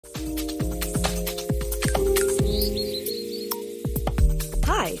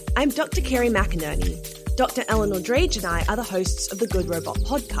I'm Dr. Kerry McInerney. Dr. Eleanor Drage and I are the hosts of the Good Robot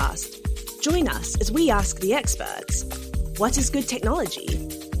podcast. Join us as we ask the experts, what is good technology?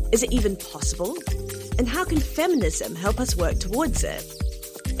 Is it even possible? And how can feminism help us work towards it?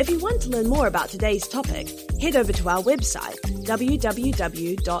 If you want to learn more about today's topic, head over to our website,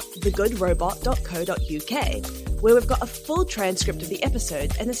 www.thegoodrobot.co.uk, where we've got a full transcript of the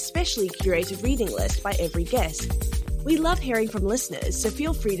episode and a specially curated reading list by every guest. We love hearing from listeners, so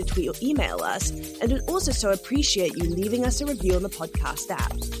feel free to tweet or email us, and we'd also so appreciate you leaving us a review on the podcast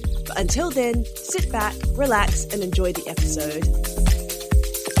app. But until then, sit back, relax, and enjoy the episode.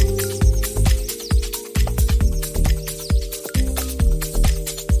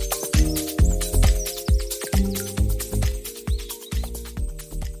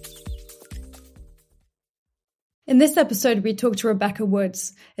 In this episode, we talk to Rebecca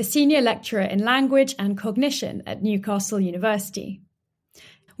Woods, a senior lecturer in Language and Cognition at Newcastle University.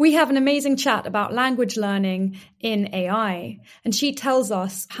 We have an amazing chat about language learning in AI, and she tells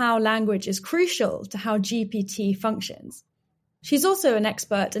us how language is crucial to how GPT functions. She's also an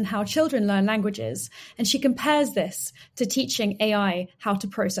expert in how children learn languages, and she compares this to teaching AI how to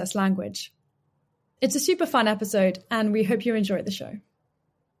process language. It's a super fun episode, and we hope you enjoy the show.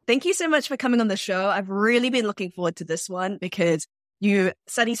 Thank you so much for coming on the show. I've really been looking forward to this one because you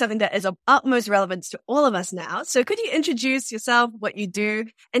study something that is of utmost relevance to all of us now. So could you introduce yourself, what you do,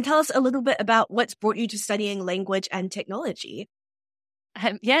 and tell us a little bit about what's brought you to studying language and technology?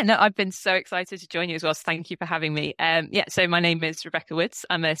 I've been so excited to join you as well. So thank you for having me. So my name is Rebecca Woods.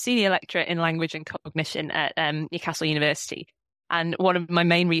 I'm a senior lecturer in Language and Cognition at Newcastle University. And one of my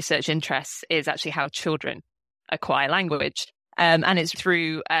main research interests is actually how children acquire language. And it's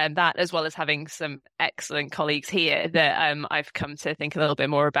through that, as well as having some excellent colleagues here, that I've come to think a little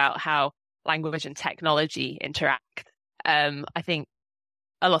bit more about how language and technology interact. I think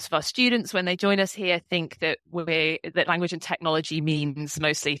a lot of our students, when they join us here, think that language and technology means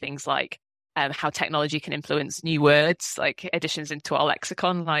mostly things like how technology can influence new words, like additions into our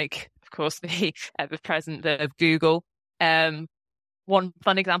lexicon, like, of course, the ever-present verb Google. One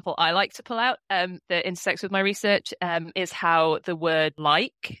fun example I like to pull out that intersects with my research is how the word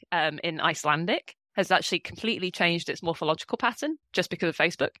like in Icelandic has actually completely changed its morphological pattern just because of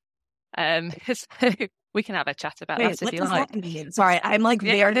Facebook. So we can have a chat about that if you like. Sorry, I'm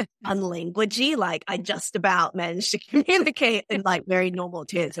very unlanguagey. I just about managed to communicate in very normal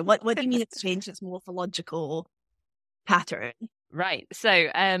terms. So what do you mean it's changed its morphological pattern? Right. So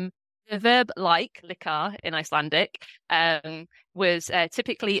the verb like, likar, in Icelandic, was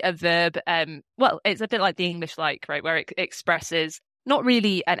typically a verb, it's a bit like the English like, right, where it expresses not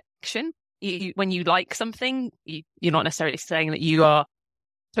really an action. When you like something, you're not necessarily saying that you are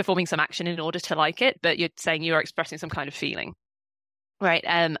performing some action in order to like it, but you're saying you are expressing some kind of feeling, right?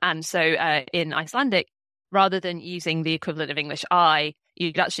 And so in Icelandic, rather than using the equivalent of English I,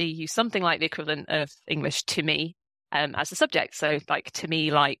 you'd actually use something like the equivalent of English to me, as the subject. So to me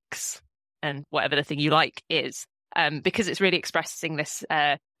likes and whatever the thing you like is, because it's really expressing this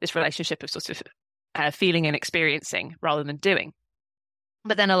relationship of sort of feeling and experiencing rather than doing.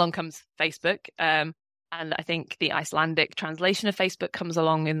 But then along comes Facebook, and I think the Icelandic translation of Facebook comes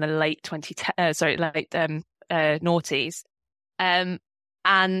along in the late noughties, and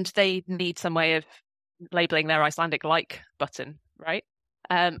they need some way of labeling their Icelandic like button, right?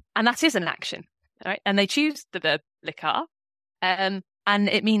 And that is an action. Right? And they choose the verb likar, and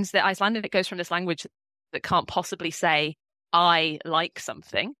it means that Icelandic goes from this language that can't possibly say I like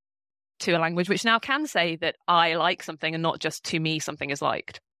something to a language which now can say that I like something and not just to me something is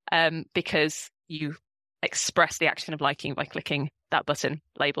liked, because you express the action of liking by clicking that button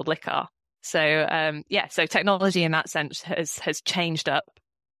labeled likar. So so technology in that sense has changed up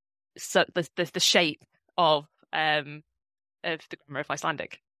the shape of the grammar of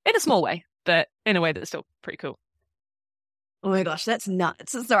Icelandic in a small way, but in a way that's still pretty cool. Oh my gosh, that's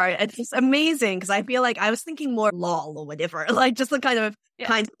nuts. Sorry, it's just amazing because I feel like I was thinking more lol or whatever, just the kind of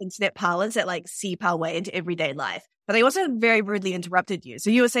internet parlance that seep our way into everyday life. But I also very rudely interrupted you.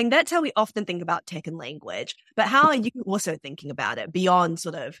 So you were saying that's how we often think about tech and language, but how are you also thinking about it beyond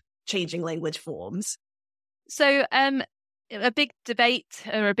sort of changing language forms? So a big debate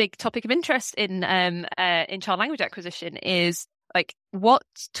or a big topic of interest in child language acquisition is what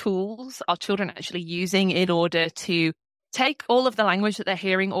tools are children actually using in order to take all of the language that they're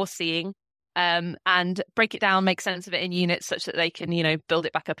hearing or seeing and break it down, make sense of it in units such that they can, build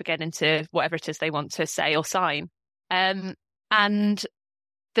it back up again into whatever it is they want to say or sign. And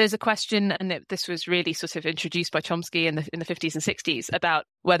there's a question, and this was really sort of introduced by Chomsky in the 50s and 60s, about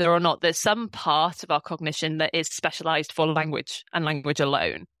whether or not there's some part of our cognition that is specialized for language and language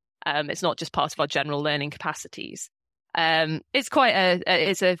alone. It's not just part of our general learning capacities. It's quite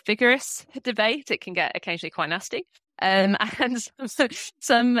it's a vigorous debate. It can get occasionally quite nasty. And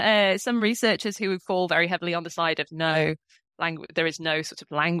some researchers who fall very heavily on the side of no language, there is no sort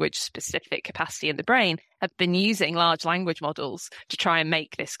of language specific capacity in the brain, have been using large language models to try and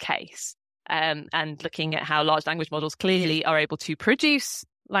make this case. And looking at how large language models clearly are able to produce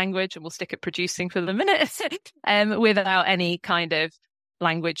language, and we'll stick at producing for the minute, without any kind of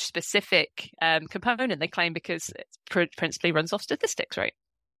language specific component, they claim, because it principally runs off statistics, right?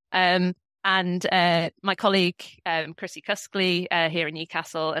 And my colleague, Chrissy Cuskley, here in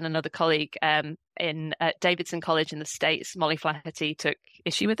Newcastle, and another colleague in Davidson College in the States, Molly Flaherty, took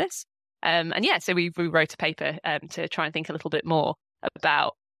issue with this. So we wrote a paper to try and think a little bit more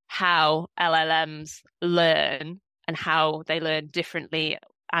about how LLMs learn and how they learn differently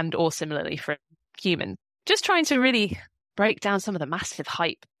and or similarly from humans. Just trying to really break down some of the massive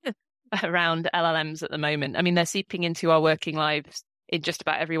hype around LLMs at the moment. I mean, they're seeping into our working lives in just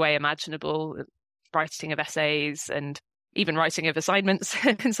about every way imaginable, writing of essays and even writing of assignments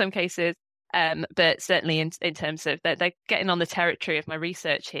in some cases. But certainly in terms of they're getting on the territory of my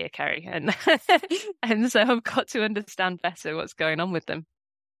research here, Kerry. And so I've got to understand better what's going on with them.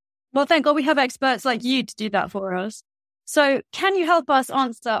 Well, thank God we have experts like you to do that for us. So can you help us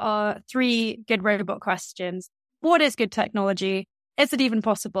answer our 3 good robot questions? What is good technology? Is it even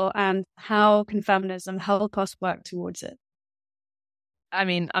possible? And how can feminism help us work towards it? I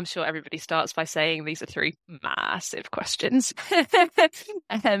mean, I'm sure everybody starts by saying these are 3 massive questions.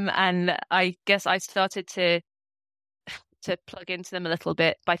 And I guess I started to plug into them a little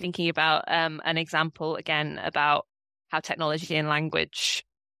bit by thinking about an example, again, about how technology and language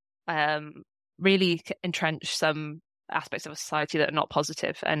really entrench some aspects of a society that are not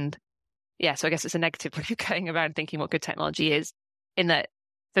positive. And so I guess it's a negative way of going around thinking what good technology is, in that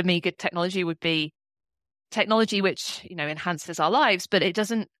for me, good technology would be technology which, enhances our lives, but it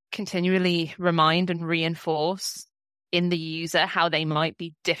doesn't continually remind and reinforce in the user how they might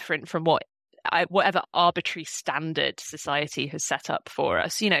be different from whatever arbitrary standard society has set up for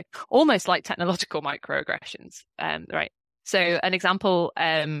us, almost like technological microaggressions, right? So an example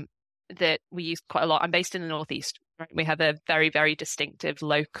that we use quite a lot, I'm based in the Northeast, right? We have a very, very distinctive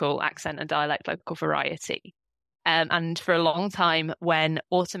local accent and dialect, local variety. And for a long time, when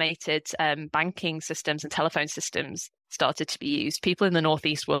automated banking systems and telephone systems started to be used, people in the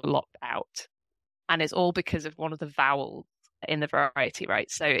Northeast were locked out. And it's all because of one of the vowels in the variety,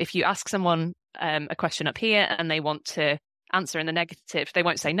 right? So if you ask someone a question up here and they want to answer in the negative, they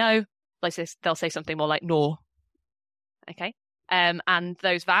won't say no. They'll say something more like nor. Okay. And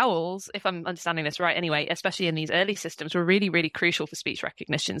those vowels, if I'm understanding this right anyway, especially in these early systems, were really, really crucial for speech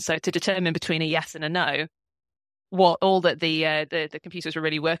recognition. So to determine between a yes and a no, what all that the computers were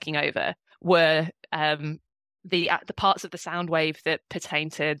really working over were the parts of the sound wave that pertain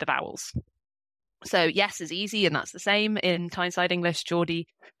to the vowels. So yes is easy, and that's the same in Tyneside English, Geordie,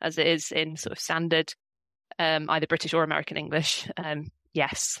 as it is in sort of standard either British or American English.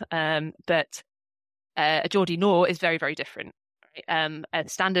 Yes, but a Geordie no is very, very different. Right? A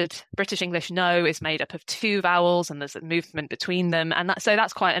standard British English no is made up of 2 vowels, and there's a movement between them, and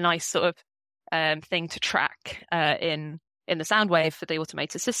that's quite a nice sort of thing to track in the sound wave for the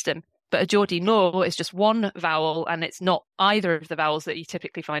automated system. But a Geordie no is just 1 vowel, and it's not either of the vowels that you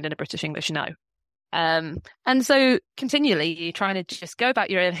typically find in a British English no. And so continually you're trying to just go about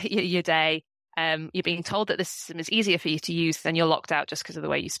your day. You're being told that this system is easier for you to use, then you're locked out just because of the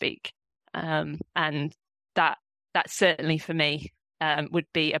way you speak. And that certainly for me would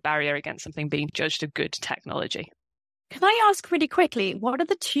be a barrier against something being judged a good technology. Can I ask really quickly, what are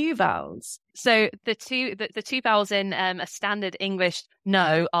the 2 vowels? So the two vowels in a standard English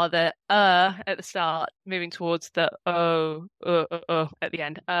no are the at the start, moving towards the o at the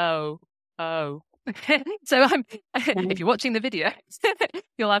end. O. So if you're watching the video,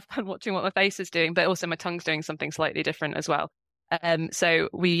 you'll have fun watching what my face is doing, but also my tongue's doing something slightly different as well. So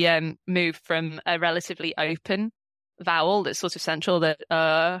we move from a relatively open vowel that's sort of central,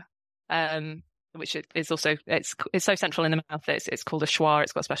 that which is also it's so central in the mouth that it's called a schwa.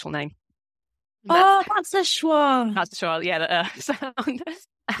 It's got a special name. That's a schwa. That's a schwa. Yeah, the sound.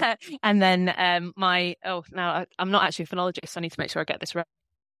 And then now I'm not actually a phonologist, so I need to make sure I get this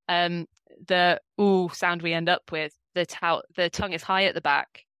right. The ooh sound we end up with, the tongue is high at the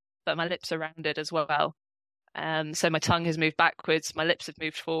back, but my lips are rounded as well. So my tongue has moved backwards, my lips have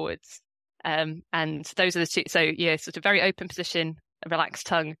moved forwards. And those are the 2. So yeah, sort of very open position, a relaxed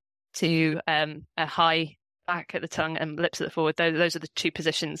tongue, to a high back at the tongue and lips at the forward. Those are the 2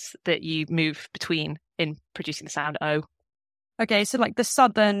 positions that you move between in producing the sound O. Okay, so like the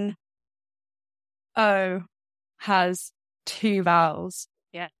southern O has 2 vowels.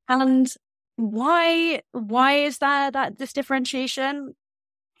 Yeah. And why is there this differentiation?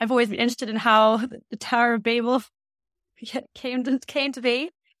 I've always been interested in how the Tower of Babel came to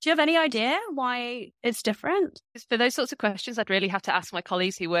be. Do you have any idea why it's different? For those sorts of questions, I'd really have to ask my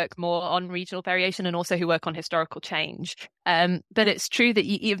colleagues who work more on regional variation and also who work on historical change. But it's true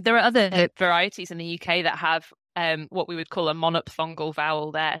that there are other varieties in the UK that have what we would call a monophthongal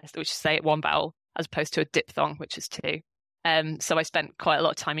vowel there, which is say 1 vowel, as opposed to a diphthong, which is 2. So I spent quite a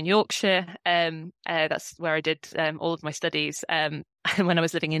lot of time in Yorkshire. That's where I did all of my studies. And when I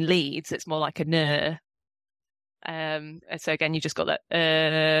was living in Leeds, it's more like a ner. So again, you just got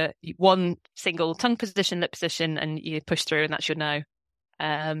that 1 single tongue position, lip position, and you push through, and that's your no.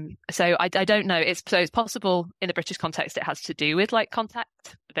 So I don't know. It's possible in the British context it has to do with like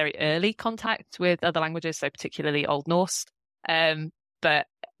contact, very early contact with other languages, so particularly Old Norse. But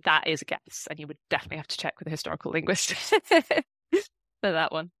that is a guess, and you would definitely have to check with a historical linguist for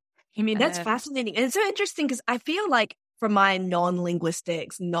that one. I mean, that's fascinating. And it's so interesting because I feel like from my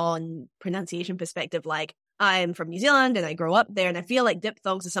non-linguistics, non-pronunciation perspective, like I'm from New Zealand and I grew up there, and I feel like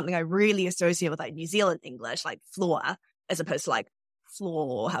diphthongs is something I really associate with like New Zealand English, like floor, as opposed to like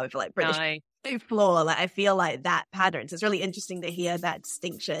floor, however, like British floor. Like I feel like that pattern. So it's really interesting to hear that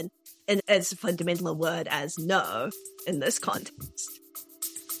distinction in as fundamental a word as no in this context.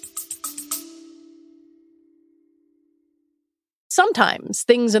 Sometimes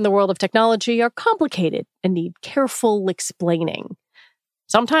things in the world of technology are complicated and need careful explaining.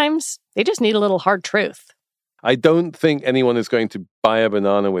 Sometimes they just need a little hard truth. I don't think anyone is going to buy a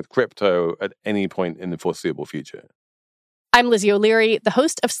banana with crypto at any point in the foreseeable future. I'm Lizzie O'Leary, the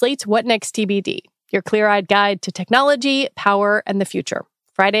host of Slate's What Next TBD, your clear-eyed guide to technology, power, and the future.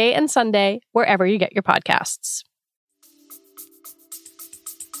 Friday and Sunday, wherever you get your podcasts.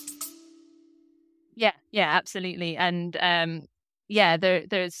 Yeah, absolutely. And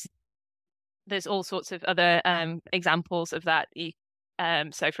there's all sorts of other examples of that.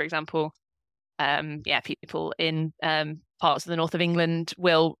 So, for example, people in parts of the north of England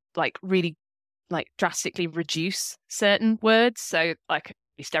will like really like drastically reduce certain words. So, like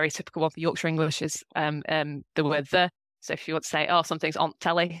the stereotypical one for Yorkshire English is the word the. So, if you want to say, "Oh, something's on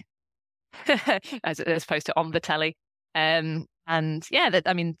telly," as opposed to "on the telly," that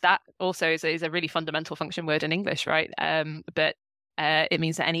also is a really fundamental function word in English, right? But it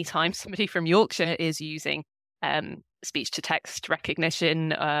means that any time somebody from Yorkshire is using speech to text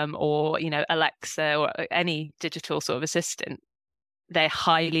recognition or Alexa or any digital sort of assistant, they're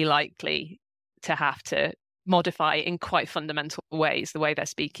highly likely to have to modify in quite fundamental ways the way they're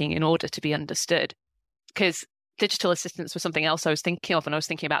speaking in order to be understood. Because digital assistants was something else I was thinking of, and I was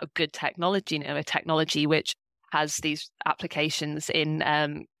thinking about good technology, a technology which has these applications in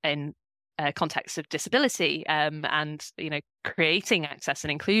context of disability and creating access and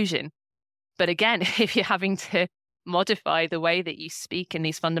inclusion. But again, if you're having to modify the way that you speak in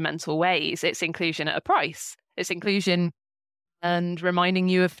these fundamental ways, it's inclusion at a price. It's inclusion and reminding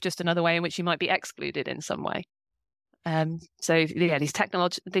you of just another way in which you might be excluded in some way. These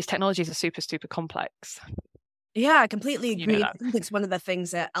technologies are super, super complex. Yeah, I completely agree. I think it's one of the things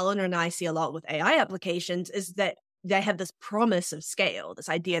that Eleanor and I see a lot with AI applications is that they have this promise of scale, this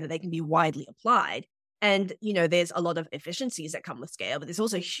idea that they can be widely applied. And, there's a lot of efficiencies that come with scale, but there's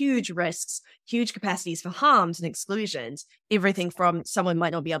also huge risks, huge capacities for harms and exclusions. Everything from someone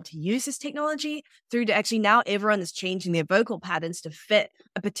might not be able to use this technology through to actually now everyone is changing their vocal patterns to fit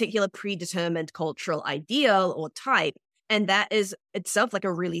a particular predetermined cultural ideal or type. And that is itself like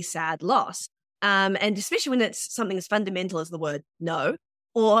a really sad loss. And especially when it's something as fundamental as the word no,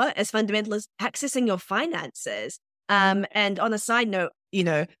 or as fundamental as accessing your finances. And on a side note,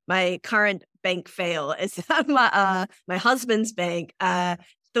 my current bank fail is that my husband's bank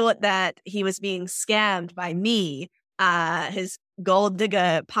thought that he was being scammed by me, his gold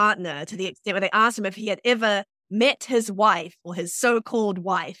digger partner, to the extent where they asked him if he had ever met his wife or his so-called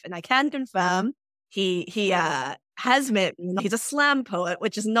wife. And I can confirm he has met me. He's a slam poet,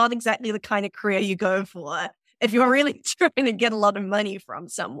 which is not exactly the kind of career you go for if you're really trying to get a lot of money from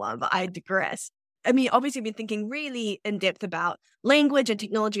someone, but I digress. I mean, obviously, I've been thinking really in depth about language and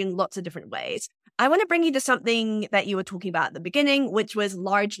technology in lots of different ways. I want to bring you to something that you were talking about at the beginning, which was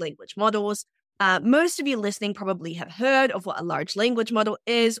large language models. Most of you listening probably have heard of what a large language model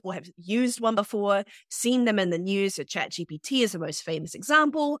is or have used one before, seen them in the news. So ChatGPT is the most famous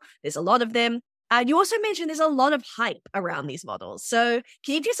example. There's a lot of them. You also mentioned there's a lot of hype around these models. So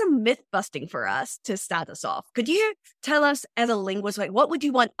can you do some myth busting for us to start us off? Could you tell us as a linguist, what would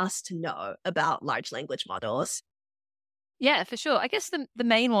you want us to know about large language models? Yeah, for sure. I guess the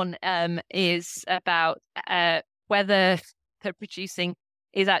main one is about whether the producing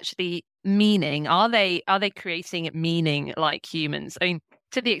is actually meaning. Are they creating meaning like humans? I mean,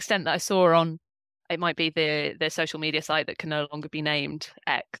 to the extent that I saw on, it might be the social media site that can no longer be named,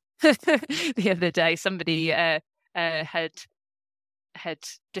 X. The other day, somebody had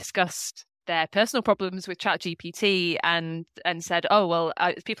discussed their personal problems with ChatGPT and said, "Oh well,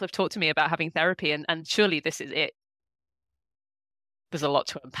 people have talked to me about having therapy, and surely this is it." There's a lot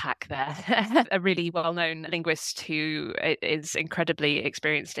to unpack there. A really well-known linguist who is incredibly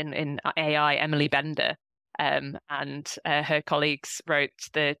experienced in AI, Emily Bender, and her colleagues wrote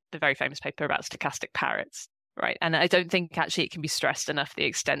the very famous paper about stochastic parrots, right? And I don't think actually it can be stressed enough the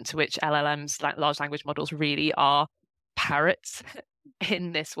extent to which LLMs, like large language models, really are parrots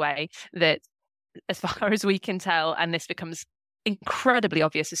in this way, that as far as we can tell, and this becomes incredibly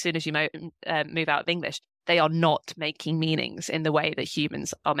obvious as soon as you move out of English, they are not making meanings in the way that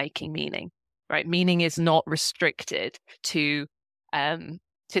humans are making meaning, right? Meaning is not restricted to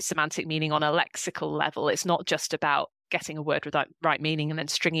semantic meaning on a lexical level. It's not just about getting a word with that right meaning and then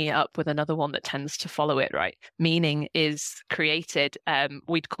stringing it up with another one that tends to follow it, right? Meaning is created,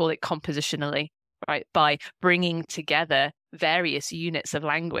 we'd call it compositionally, right? By bringing together various units of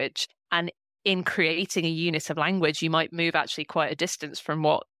language. And in creating a unit of language, you might move actually quite a distance from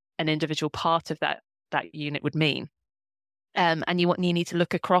what an individual part of that unit would mean. And you need to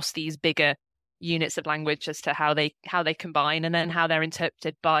look across these bigger units of language as to how they combine and then how they're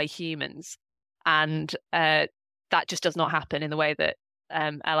interpreted by humans. And that just does not happen in the way that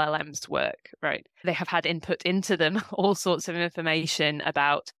LLMs work, right? They have had input into them all sorts of information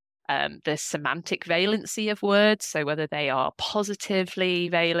about the semantic valency of words, so whether they are positively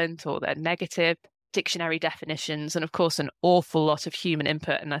valent or they're negative, dictionary definitions, and of course an awful lot of human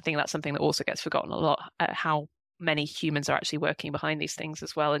input. And I think that's something that also gets forgotten a lot, how many humans are actually working behind these things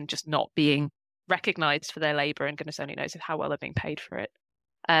as well and just not being recognized for their labor, and goodness only knows how well they're being paid for it.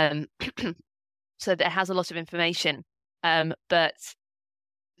 So it has a lot of information, but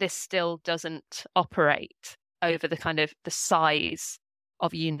this still doesn't operate over the kind of the size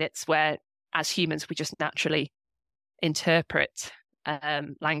of units where, as humans, we just naturally interpret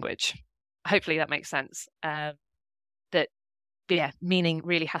language. Hopefully that makes sense. Meaning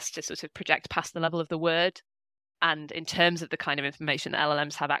really has to sort of project past the level of the word. And in terms of the kind of information that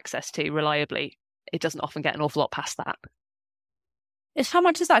LLMs have access to reliably, it doesn't often get an awful lot past that. How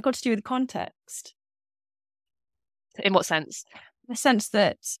much has that got to do with context? In what sense? The sense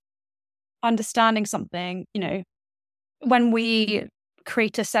that understanding something, when we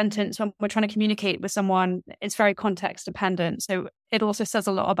create a sentence, when we're trying to communicate with someone, it's very context dependent. So it also says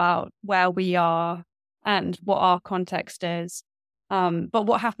a lot about where we are and what our context is. But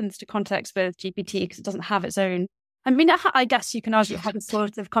what happens to context with GPT, because it doesn't have its own, I guess you can argue it has a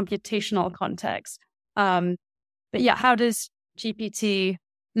sort of computational context. But yeah, how does GPT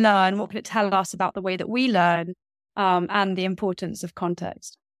learn? What can it tell us about the way that we learn, and the importance of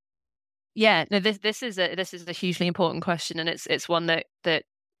context? Yeah, no, this is a hugely important question, and it's one that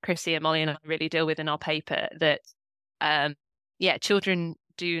Chrissy and Molly and I really deal with in our paper. That children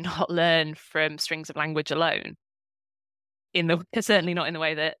do not learn from strings of language alone. Certainly not in the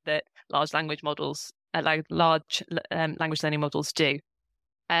way that large language models, language learning models do.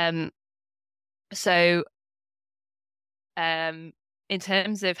 So, in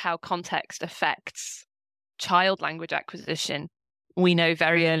terms of how context affects child language acquisition, we know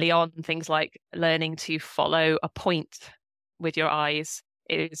very early on things like learning to follow a point with your eyes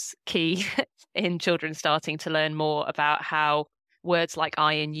is key in children starting to learn more about how words like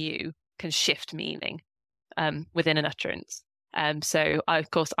I and you can shift meaning within an utterance. So,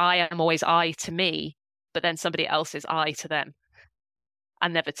 of course, I am always I to me, but then somebody else is I to them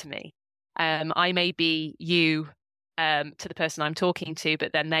and never to me. I may be you to the person I'm talking to,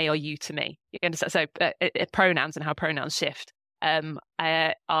 but then they are you to me. You understand? So pronouns and how pronouns shift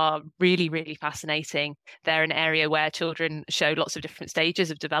are really, really fascinating. They're an area where children show lots of different stages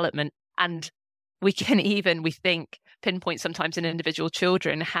of development. And we can even, we think, pinpoint sometimes in individual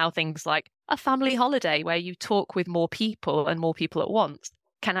children how things like a family holiday where you talk with more people and more people at once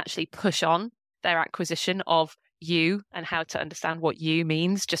can actually push on their acquisition of you and how to understand what you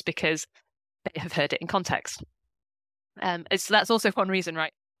means just because they have heard it in context. So that's also one reason,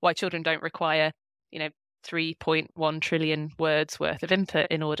 right, why children don't require, 3.1 trillion words worth of input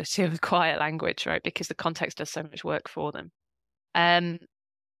in order to acquire language, right? Because the context does so much work for them.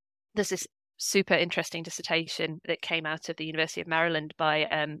 There's this super interesting dissertation that came out of the University of Maryland by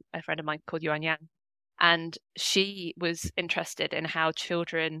a friend of mine called Yuan Yang. And she was interested in how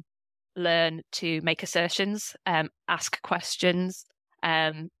children learn to make assertions, ask questions,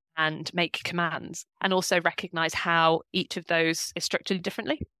 and make commands, and also recognize how each of those is structured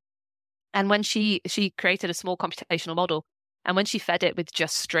differently. And when she created a small computational model, and when she fed it with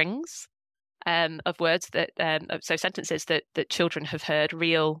just strings of words so sentences that children have heard,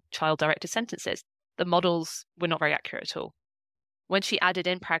 real child-directed sentences, the models were not very accurate at all. When she added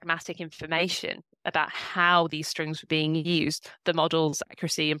in pragmatic information about how these strings were being used, the model's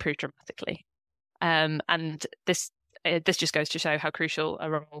accuracy improved dramatically. And this just goes to show how crucial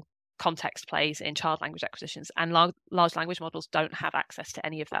a role context plays in child language acquisitions. And large language models don't have access to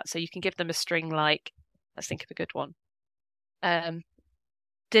any of that. So you can give them a string like, let's think of a good one.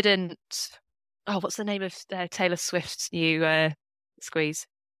 What's the name of Taylor Swift's new squeeze?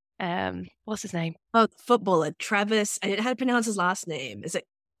 What's his name? Oh, the footballer, Travis. I didn't know how to pronounce his last name. Is it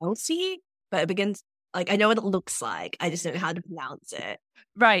Kelsey? But it begins, I know what it looks like. I just don't know how to pronounce it.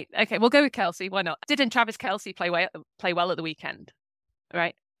 Right. Okay, we'll go with Kelsey. Why not? Didn't Travis Kelsey play well at the weekend?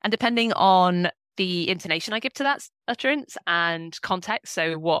 Right. And depending on the intonation I give to that utterance and context,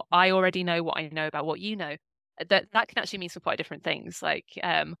 so what I already know, what I know about what you know, that can actually mean some quite different things. Like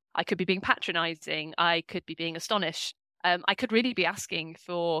I could be being patronizing. I could be being astonished. I could really be asking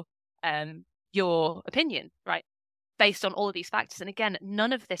for your opinion, right? Based on all of these factors. And again,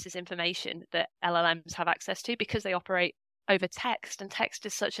 none of this is information that LLMs have access to because they operate over text, and text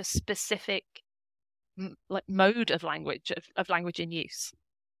is such a specific mode of language, of language in use.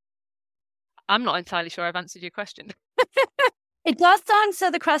 I'm not entirely sure I've answered your question. It does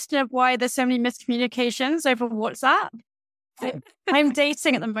answer the question of why there's so many miscommunications over WhatsApp. I'm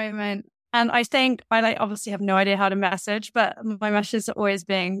dating at the moment, and I think I obviously have no idea how to message, but my messages are always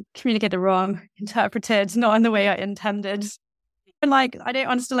being communicated wrong, interpreted not in the way I intended. And I don't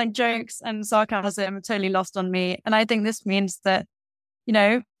understand jokes and sarcasm are totally lost on me. And I think this means that,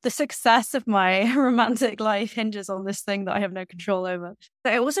 the success of my romantic life hinges on this thing that I have no control over.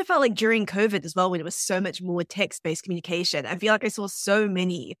 I also felt like during COVID as well, when it was so much more text-based communication, I feel like I saw so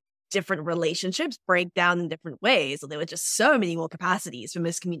many different relationships break down in different ways. There were just so many more capacities for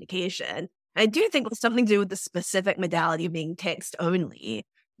miscommunication. I do think with something to do with the specific modality of being text only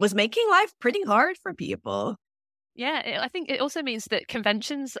was making life pretty hard for people. Yeah, I think it also means that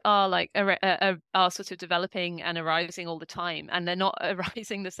conventions are are sort of developing and arising all the time, and they're not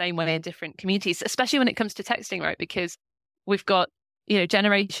arising the same way in different communities, especially when it comes to texting, right? Because we've got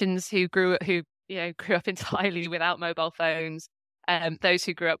generations who grew up entirely without mobile phones, those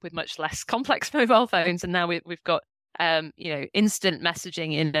who grew up with much less complex mobile phones, and now we've got instant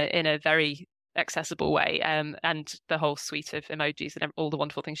messaging in a very accessible way, and the whole suite of emojis and all the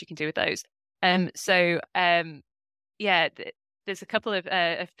wonderful things you can do with those. There's a couple of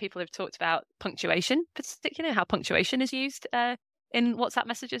people who've talked about punctuation, particularly how punctuation is used in WhatsApp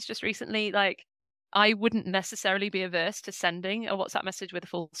messages just recently. I wouldn't necessarily be averse to sending a WhatsApp message with a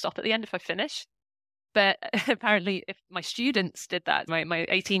full stop at the end if I finish. But apparently if my students did that, my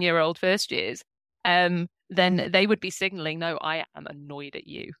 18-year-old first years, then they would be signaling, no, I am annoyed at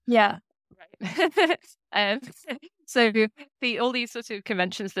you. Yeah. Right. So all these sort of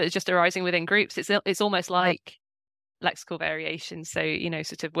conventions that are just arising within groups, it's almost like lexical variation, so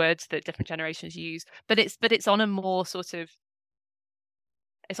sort of words that different generations use, but it's on a more subtle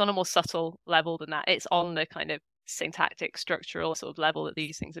level than that. It's on the kind of syntactic structural sort of level that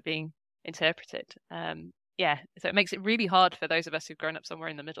these things are being interpreted. So it makes it really hard for those of us who've grown up somewhere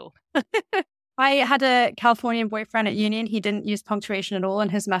in the middle. I had a Californian boyfriend at uni, and he didn't use punctuation at all in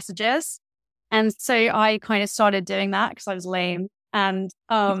his messages, and so I kind of started doing that because I was lame. And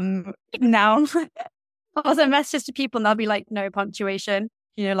now I'll send messages to people and they'll be like, no punctuation,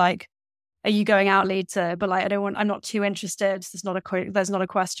 are you going out later? But I'm not too interested. There's not a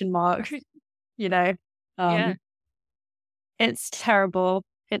question mark, It's terrible.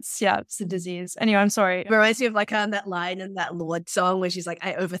 It's a disease. Anyway, I'm sorry. It reminds me of that line in that Lorde song where she's like,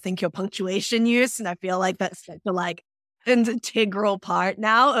 I overthink your punctuation use. And I feel like that's such an integral part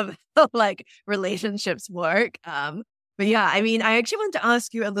now of relationships work. But yeah, I actually wanted to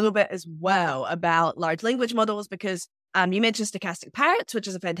ask you a little bit as well about large language models because you mentioned stochastic parrots, which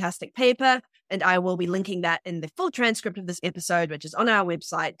is a fantastic paper, and I will be linking that in the full transcript of this episode, which is on our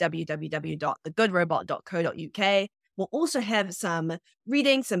website, www.thegoodrobot.co.uk. We'll also have some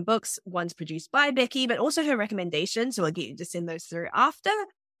reading, some books, ones produced by Becky, but also her recommendations, so I'll get you to send those through after.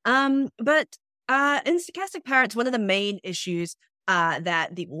 But in stochastic parrots, one of the main issues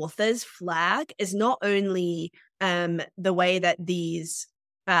that the authors flag is not only the way that these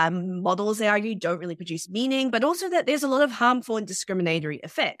models, they argue, don't really produce meaning, but also that there's a lot of harmful and discriminatory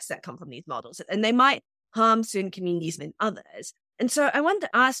effects that come from these models, and they might harm certain communities than others. And so I wanted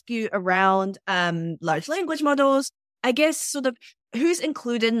to ask you around large language models, I guess sort of who's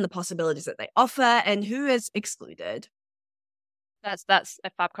included in the possibilities that they offer and who is excluded? That's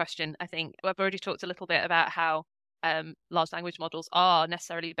a fab question. I think I've already talked a little bit about how large language models are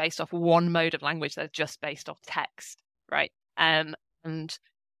necessarily based off one mode of language. They're just based off text, right? And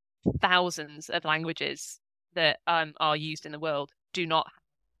thousands of languages that are used in the world do not have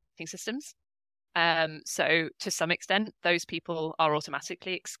writing systems. So to some extent, those people are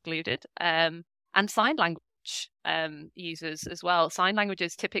automatically excluded. And sign language users as well. Sign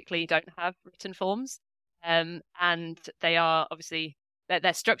languages typically don't have written forms. And they are obviously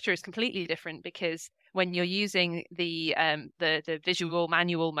their structure is completely different, because when you're using the visual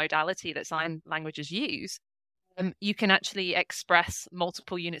manual modality that sign languages use, you can actually express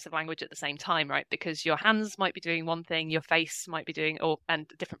multiple units of language at the same time, right? Because your hands might be doing one thing, your face might be doing,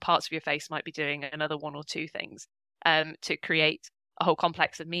 and different parts of your face might be doing another one or two things, to create a whole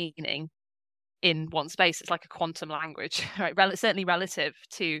complex of meaning in one space. It's like a quantum language, right? Certainly relative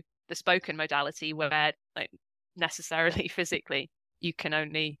to the spoken modality, where necessarily physically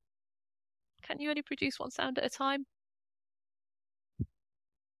can you only produce one sound at a time?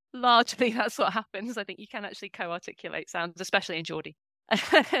 Largely that's what happens. I think you can actually co-articulate sounds, especially in Geordie.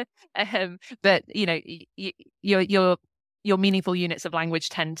 But your meaningful units of language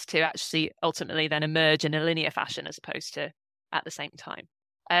tend to actually ultimately then emerge in a linear fashion as opposed to at the same time.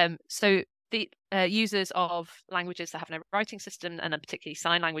 So the users of languages that have no writing system, and then particularly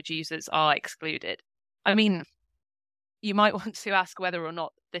sign language users, are excluded. I mean, you might want to ask whether or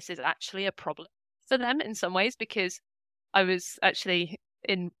not this is actually a problem for them in some ways, because I was actually,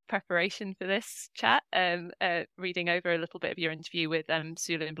 in preparation for this chat, reading over a little bit of your interview with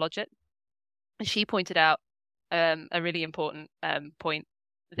Sulin Blodgett. She pointed out a really important point,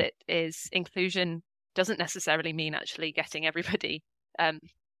 that is inclusion doesn't necessarily mean actually getting everybody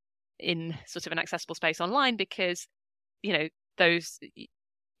in sort of an accessible space online, because those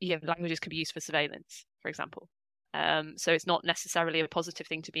languages can be used for surveillance, for example. So it's not necessarily a positive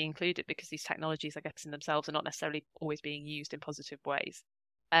thing to be included, because these technologies, I guess, in themselves are not necessarily always being used in positive ways.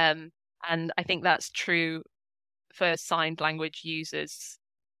 And I think that's true for signed language users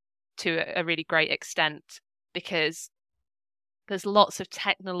to a really great extent, because there's lots of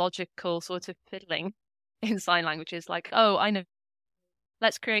technological sort of fiddling in sign languages, like, oh, I know,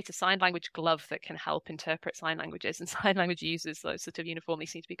 let's create a sign language glove that can help interpret sign languages. And sign language users, those sort of uniformly,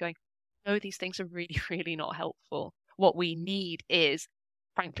 seem to be going, no, these things are really, really not helpful. What we need is,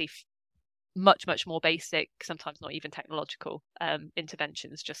 frankly, much, much more basic, sometimes not even technological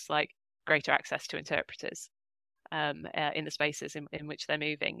interventions, just like greater access to interpreters in the spaces in which they're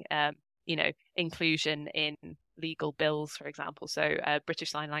moving. Inclusion in legal bills, for example. So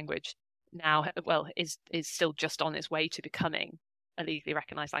British Sign Language now, is still just on its way to becoming a legally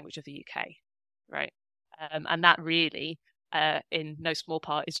recognised language of the UK, right? And that really, in no small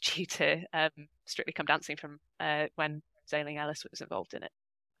part, is due to Strictly Come Dancing from when Zailing Ellis was involved in it.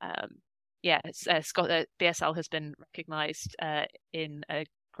 BSL has been recognised in a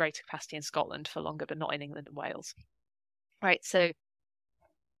greater capacity in Scotland for longer, but not in England and Wales. Right, so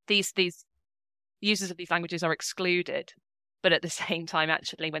these users of these languages are excluded, but at the same time,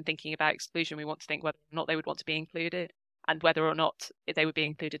 actually, when thinking about exclusion, we want to think whether or not they would want to be included, and whether or not they would be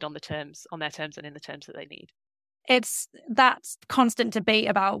included on their terms and in the terms that they need. It's that constant debate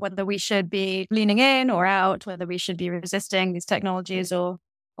about whether we should be leaning in or out, whether we should be resisting these technologies or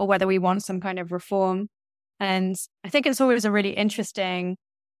whether we want some kind of reform. And I think it's always a really interesting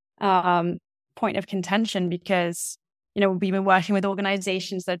point of contention, because, we've been working with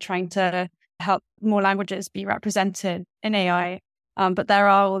organizations that are trying to help more languages be represented in AI. But there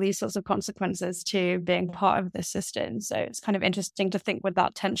are all these sorts of consequences to being part of this system. So it's kind of interesting to think with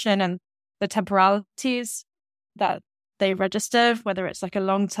that tension and the temporalities that they register, whether it's like a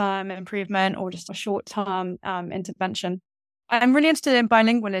long-term improvement or just a short-term intervention. I'm really interested in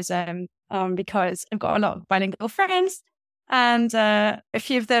bilingualism because I've got a lot of bilingual friends, and a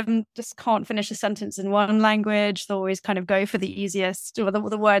few of them just can't finish a sentence in one language. They'll always kind of go for the easiest, or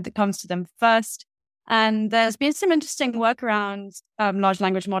the word that comes to them first. And there's been some interesting work around large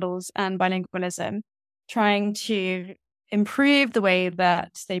language models and bilingualism, trying to improve the way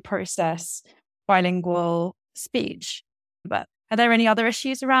that they process bilingual speech. But are there any other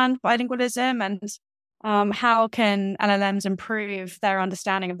issues around bilingualism, and how can LLMs improve their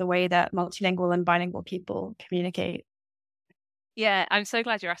understanding of the way that multilingual and bilingual people communicate? Yeah, I'm so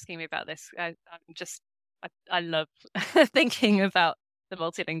glad you're asking me about this. I love thinking about the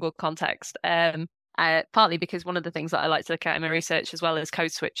multilingual context. And partly because one of the things that I like to look at in my research as well is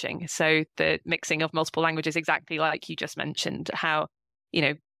code switching. So the mixing of multiple languages, exactly like you just mentioned, how,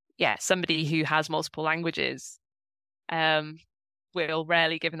 somebody who has multiple languages will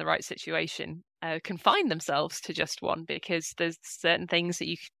rarely, given the right situation, confine themselves to just one, because there's certain things that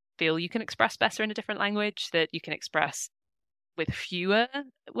you feel you can express better in a different language, that you can express with fewer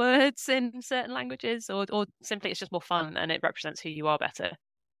words in certain languages, or simply it's just more fun and it represents who you are better.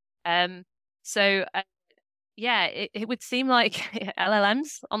 It would seem like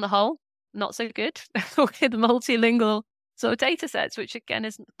LLMs on the whole, not so good with multilingual sort of data sets, which again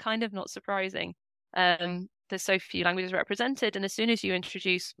is kind of not surprising. There's so few languages represented, and as soon as you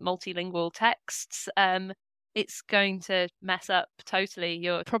introduce multilingual texts, it's going to mess up totally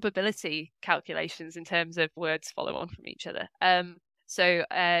your probability calculations in terms of words follow on from each other. A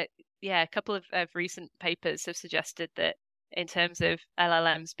couple of recent papers have suggested that in terms of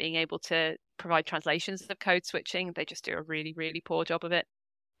LLMs being able to provide translations of code switching, they just do a really, really poor job of it.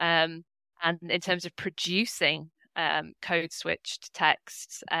 And in terms of producing code switched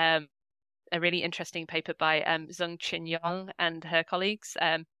texts, a really interesting paper by Zheng Qinyong and her colleagues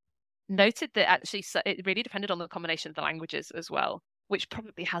noted that actually it really depended on the combination of the languages as well, which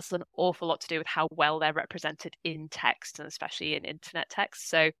probably has an awful lot to do with how well they're represented in text, and especially in internet text.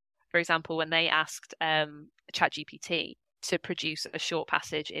 So, for example, when they asked ChatGPT to produce a short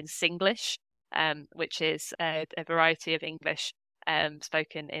passage in Singlish, which is a variety of English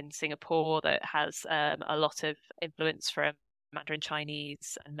spoken in Singapore that has a lot of influence from Mandarin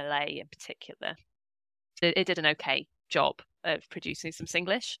Chinese and Malay in particular, it did an okay job of producing some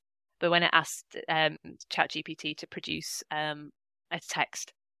Singlish. But when it asked ChatGPT to produce a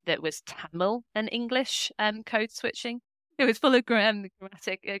text that was Tamil and English code switching, it was full of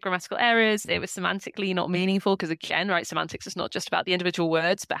grammatical errors. It was semantically not meaningful because, again, right, semantics is not just about the individual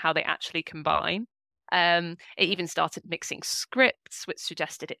words, but how they actually combine. It even started mixing scripts, which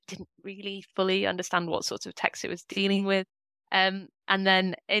suggested it didn't really fully understand what sorts of text it was dealing with. And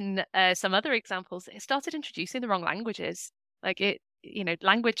then in some other examples, it started introducing the wrong languages.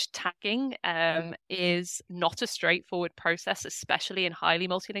 Language tagging is not a straightforward process, especially in highly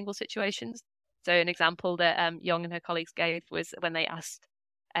multilingual situations. So an example that Young and her colleagues gave was when they asked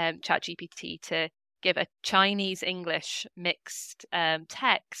ChatGPT to give a Chinese-English mixed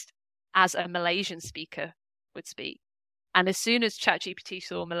text as a Malaysian speaker would speak. And as soon as ChatGPT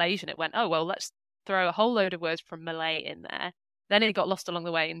saw Malaysian, it went, oh, well, let's throw a whole load of words from Malay in there. Then it got lost along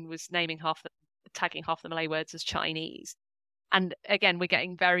the way and was tagging half the Malay words as Chinese. And again, we're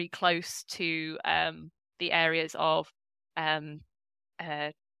getting very close to the areas of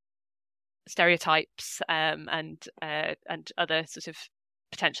stereotypes and other sort of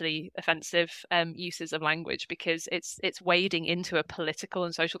potentially offensive uses of language, because it's wading into a political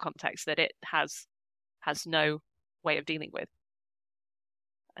and social context that it has no way of dealing with.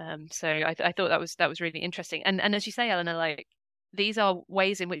 So I thought that was really interesting. And as you say, Eleanor, these are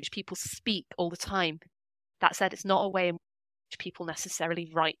ways in which people speak all the time. That said, it's not a way in which people necessarily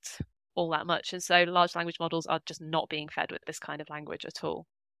write all that much. And so large language models are just not being fed with this kind of language at all.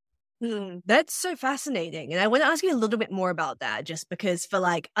 That's so fascinating. And I want to ask you a little bit more about that, just because for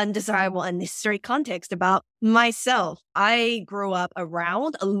undesirable, unnecessary context about myself, I grew up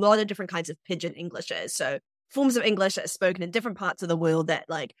around a lot of different kinds of pidgin Englishes. So forms of English that are spoken in different parts of the world that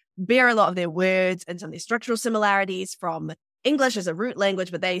bear a lot of their words and some of their structural similarities from English as a root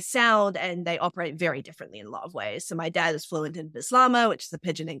language, but they sound and they operate very differently in a lot of ways. So my dad is fluent in Bislama, which is a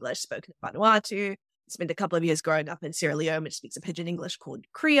pidgin English spoken in Vanuatu. Spent a couple of years growing up in Sierra Leone, which speaks a pidgin English called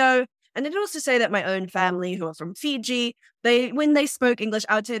Creole. And I'd also say that my own family, who are from Fiji, when they spoke English,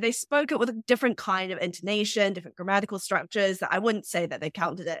 I would say they spoke it with a different kind of intonation, different grammatical structures, that I wouldn't say that they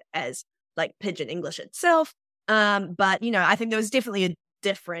counted it as pidgin English itself. But, I think there was definitely a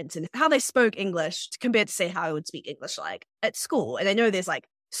difference in how they spoke English compared to, say, how I would speak English at school. And I know there's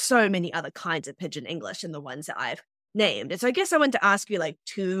so many other kinds of pidgin English than the ones that I've named. And so I guess I wanted to ask you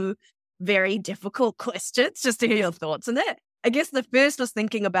two very difficult questions just to hear your thoughts on it. I guess the first was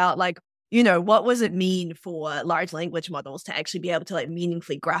thinking about what does it mean for large language models to actually be able to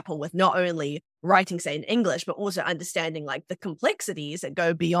meaningfully grapple with not only writing, say, in English, but also understanding the complexities that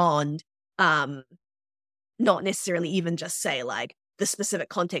go beyond not necessarily even just say the specific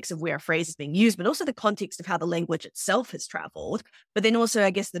context of where a phrase is being used, but also the context of how the language itself has traveled. But then also, I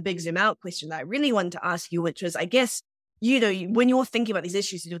guess, the big zoom out question that I really wanted to ask you, which was, I guess, when you're thinking about these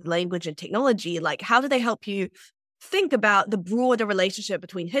issues to do with language and technology, how do they help you think about the broader relationship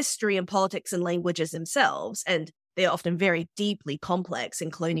between history and politics and languages themselves? And they're often very deeply complex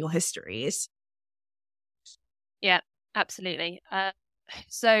in colonial histories. Yeah, absolutely.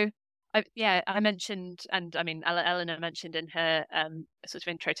 So I mentioned, and I mean, Eleanor mentioned in her sort of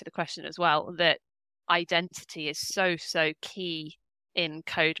intro to the question as well, that identity is so key in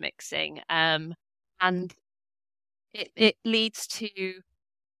code mixing, and it leads to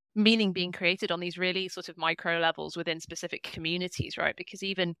meaning being created on these really sort of micro levels within specific communities, right? Because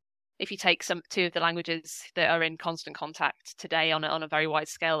even if you take two of the languages that are in constant contact today on a very wide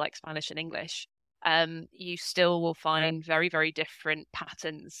scale, like Spanish and English, you still will find very, very different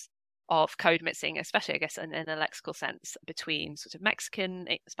patterns of code mixing, especially, I guess, in a lexical sense, between sort of Mexican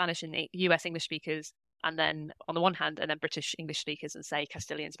Spanish and US English speakers, and then on the one hand, and then British English speakers and, say,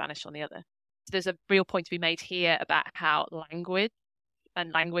 Castilian Spanish on the other. So there's a real point to be made here about how language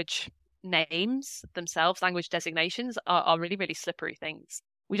and language names themselves, language designations, are really, really slippery things.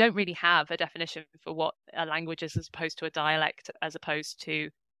 We don't really have a definition for what a language is as opposed to a dialect, as opposed to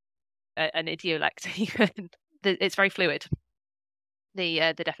an idiolect even. It's very fluid.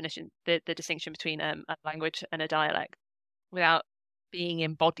 The definition, the distinction between a language and a dialect, without being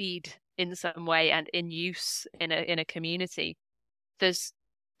embodied in some way and in use in a community, there's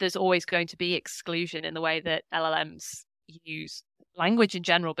always going to be exclusion in the way that LLMs use language in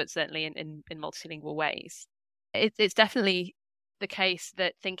general, but certainly in multilingual ways. It's definitely the case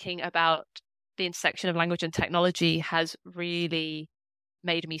that thinking about the intersection of language and technology has really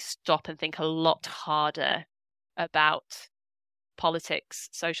made me stop and think a lot harder about politics,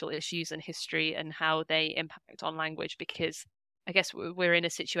 social issues, and history, and how they impact on language, because I guess we're in a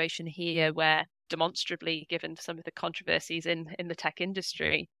situation here where, demonstrably, given some of the controversies in the tech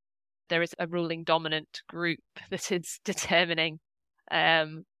industry, there is a ruling dominant group that is determining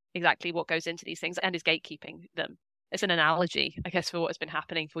exactly what goes into these things and is gatekeeping them. It's an analogy, I guess, for what has been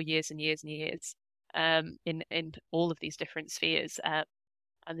happening for years and years and years in all of these different spheres.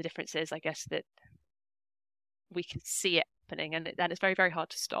 And the difference is, I guess, that we can see it happening, and it's very, very hard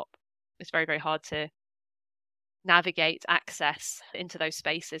to stop. It's very, very hard to navigate access into those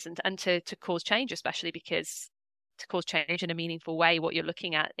spaces and to cause change, especially because to cause change in a meaningful way, what you're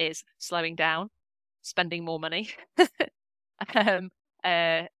looking at is slowing down, spending more money,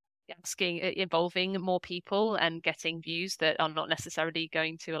 involving more people and getting views that are not necessarily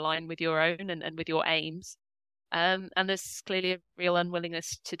going to align with your own and with your aims. And there's clearly a real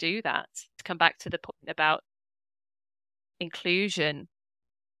unwillingness to do that. To come back to the point about inclusion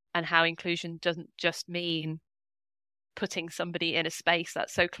and how inclusion doesn't just mean putting somebody in a space.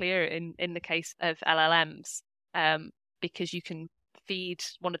 That's so clear in the case of LLMs, because you can feed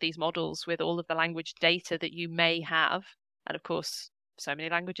one of these models with all of the language data that you may have. And of course, so many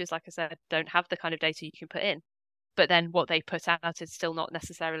languages, like I said, don't have the kind of data you can put in. But then what they put out is still not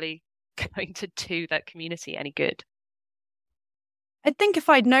necessarily going to do that community any good. I think if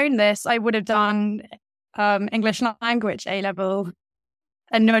I'd known this, I would have done English language A-level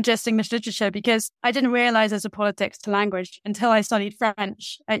and not just English literature, because I didn't realize there's a politics to language until I studied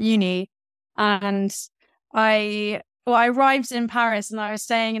French at uni. And I arrived in Paris and I was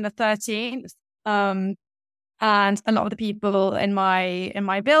staying in the 13th. And a lot of the people in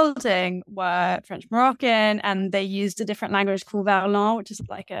my building were French Moroccan, and they used a different language called Verlan, which is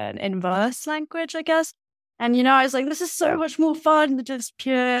like an inverse language, I guess. And, I was like, this is so much more fun than just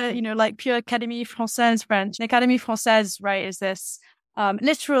pure, like pure Académie Française French. And Académie Française, right, is this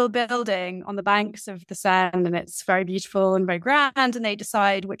literal building on the banks of the Seine, and it's very beautiful and very grand. And they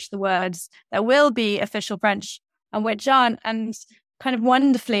decide which the words that will be official French and which aren't. And kind of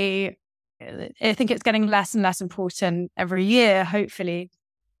wonderfully, I think it's getting less and less important every year, hopefully,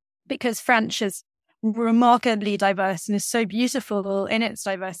 because French is remarkably diverse and is so beautiful in its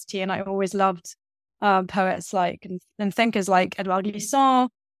diversity. And I always loved poets like and thinkers like Edouard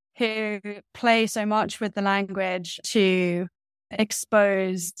Glissant, who play so much with the language to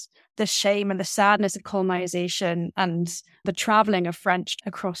expose the shame and the sadness of colonization and the traveling of French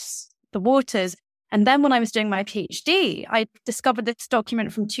across the waters. And then when I was doing my PhD, I discovered this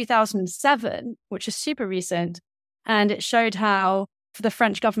document from 2007, which is super recent. And it showed how the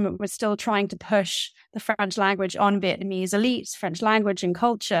French government was still trying to push the French language on Vietnamese elites, French language and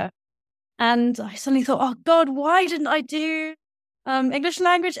culture. And I suddenly thought, oh God, why didn't I do English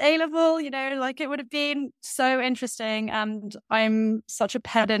language A-level? It would have been so interesting. And I'm such a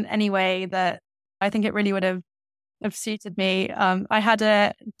pedant anyway that I think it really would have suited me. I had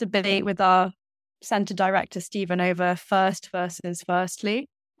a debate with our center director, Stephen, over first versus firstly.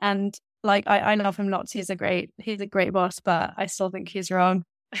 And I love him lots. He's a great boss, but I still think he's wrong.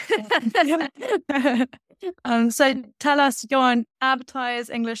 So tell us, go on, advertise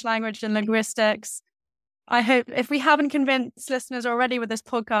English language and linguistics. I hope if we haven't convinced listeners already with this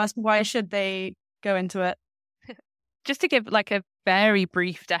podcast, why should they go into it? Just to give a very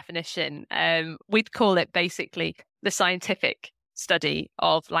brief definition, we'd call it basically the scientific study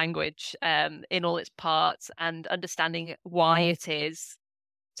of language in all its parts, and understanding why it is,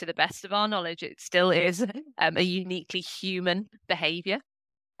 to the best of our knowledge, it still is a uniquely human behavior.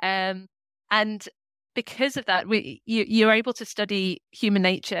 And because of that, you're able to study human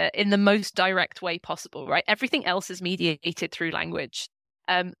nature in the most direct way possible, right? Everything else is mediated through language,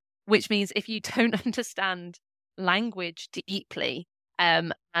 which means if you don't understand language deeply,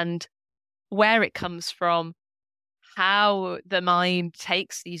 and where it comes from, how the mind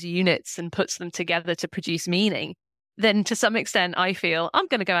takes these units and puts them together to produce meaning, then to some extent, I feel, I'm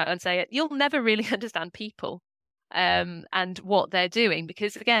going to go out and say it, you'll never really understand people and what they're doing,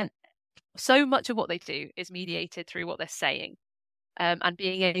 because again, so much of what they do is mediated through what they're saying, and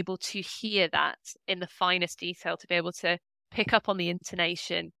being able to hear that in the finest detail, to be able to pick up on the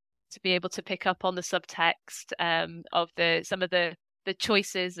intonation, to be able to pick up on the subtext of some of the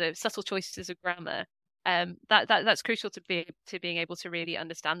choices, of subtle choices of grammar. That's crucial to being able to really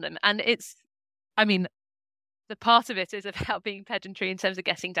understand them. And the part of it is about being pedantry in terms of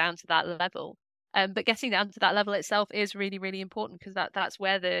getting down to that level. But getting down to that level itself is really, really important, because that's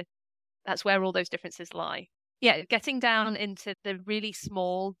where all those differences lie. Yeah, getting down into the really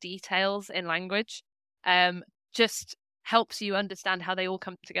small details in language just helps you understand how they all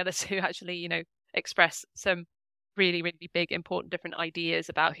come together to actually, express some really, really big, important, different ideas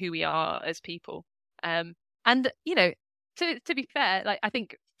about who we are as people. And to be fair, like, I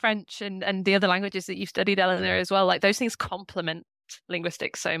think French and the other languages that you've studied, Eleanor, as well, like, those things complement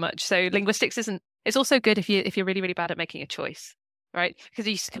linguistics so much. So linguistics it's also good if you're really, really bad at making a choice, right? Because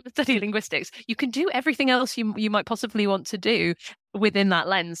you study linguistics, you can do everything else you might possibly want to do within that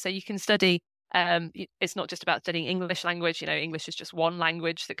lens. So you can study, it's not just about studying English language. English is just one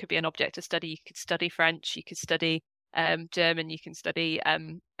language that could be an object to study. You could study French, you could study German, you can study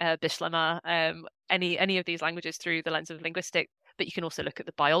Bishlama, any of these languages through the lens of linguistics. But you can also look at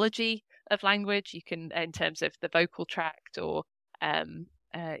the biology of language. You can, in terms of the vocal tract, or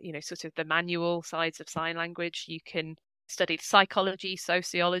sort of the manual sides of sign language. You can study psychology,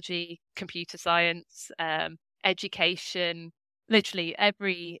 sociology, computer science, education, literally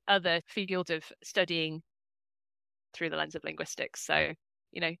every other field of studying through the lens of linguistics. So,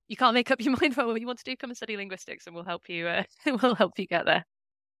 you can't make up your mind about what you want to do. Come and study linguistics, and we'll help you. We'll help you get there.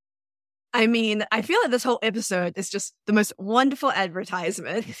 I mean, I feel like this whole episode is just the most wonderful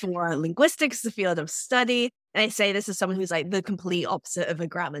advertisement for linguistics, the field of study. And I say this as someone who's like the complete opposite of a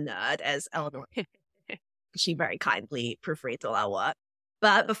grammar nerd, as Eleanor. She very kindly proofreads all our work.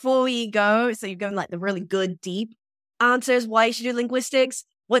 But before we go, so you've given like the really good, deep answers why you should do linguistics.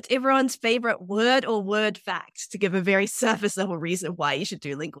 What's everyone's favorite word or word fact to give a very surface level reason why you should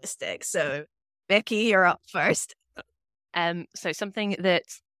do linguistics? So, Becky, you're up first. So something that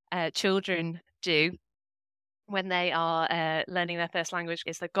children do when they are learning their first language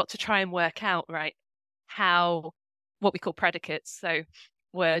is they've got to try and work out, right, how, what we call predicates, so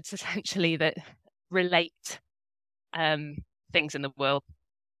words essentially that relate things in the world,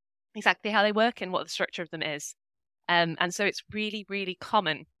 exactly how they work and what the structure of them is. And so it's really, really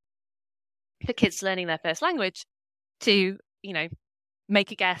common for kids learning their first language to,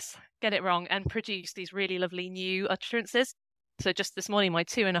 make a guess, get it wrong, and produce these really lovely new utterances. So just this morning, my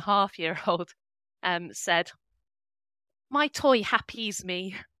 2.5-year-old said, "My toy happies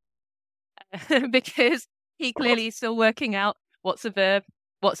me," because he clearly is still working out what's a verb,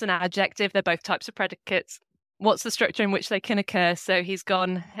 what's an adjective. They're both types of predicates. What's the structure in which they can occur? So he's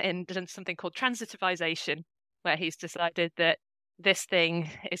gone and done something called transitivization, where he's decided that this thing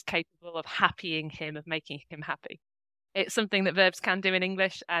is capable of happying him, of making him happy. It's something that verbs can do in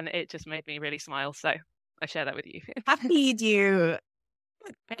English, and it just made me really smile. So I share that with you. Happied you.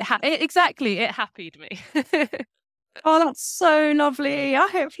 Exactly. It happied me. Oh, that's so lovely. I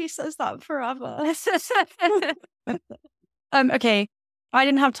hope he says that forever. Okay. I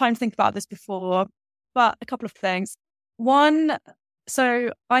didn't have time to think about this before, but a couple of things. One,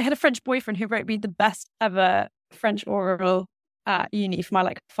 so I had a French boyfriend who wrote me the best ever French oral at uni for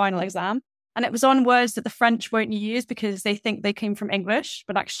my final exam. And it was on words that the French won't use because they think they came from English,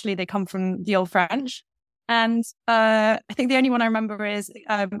 but actually they come from the old French. And I think the only one I remember is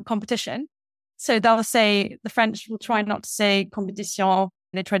competition. So they'll say, the French will try not to say compétition.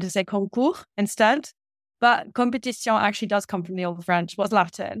 They try to say concours instead. But compétition actually does come from the old French, was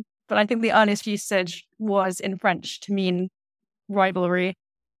Latin. But I think the earliest usage was in French to mean rivalry.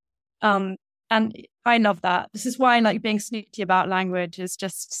 And I love that. This is why being snooty about language is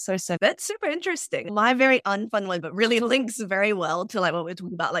just so simple. That's super interesting. My very unfun one, but really links very well to what we're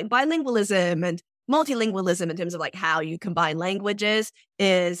talking about, like bilingualism and multilingualism in terms of like how you combine languages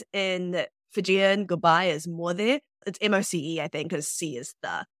is in Fijian, goodbye is more. It's MOCE, I think, because C is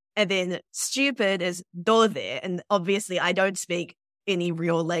the. And then stupid is dode. And obviously I don't speak any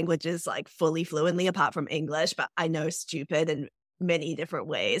real languages like fully fluently apart from English, but I know stupid in many different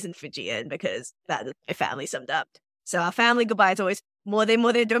ways in Fijian because that is my family summed up. So our family goodbye is always more,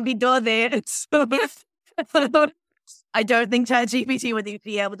 don't be dode. I don't think ChatGPT would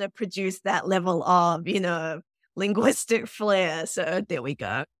be able to produce that level of, linguistic flair. So there we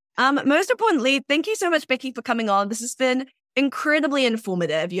go. Most importantly, thank you so much, Becky, for coming on. This has been incredibly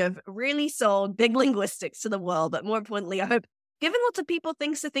informative. You have really sold big linguistics to the world, but more importantly, I hope given lots of people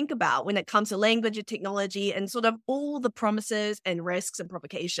things to think about when it comes to language and technology and sort of all the promises and risks and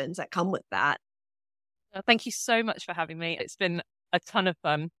provocations that come with that. Thank you so much for having me. It's been a ton of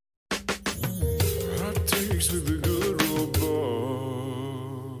fun.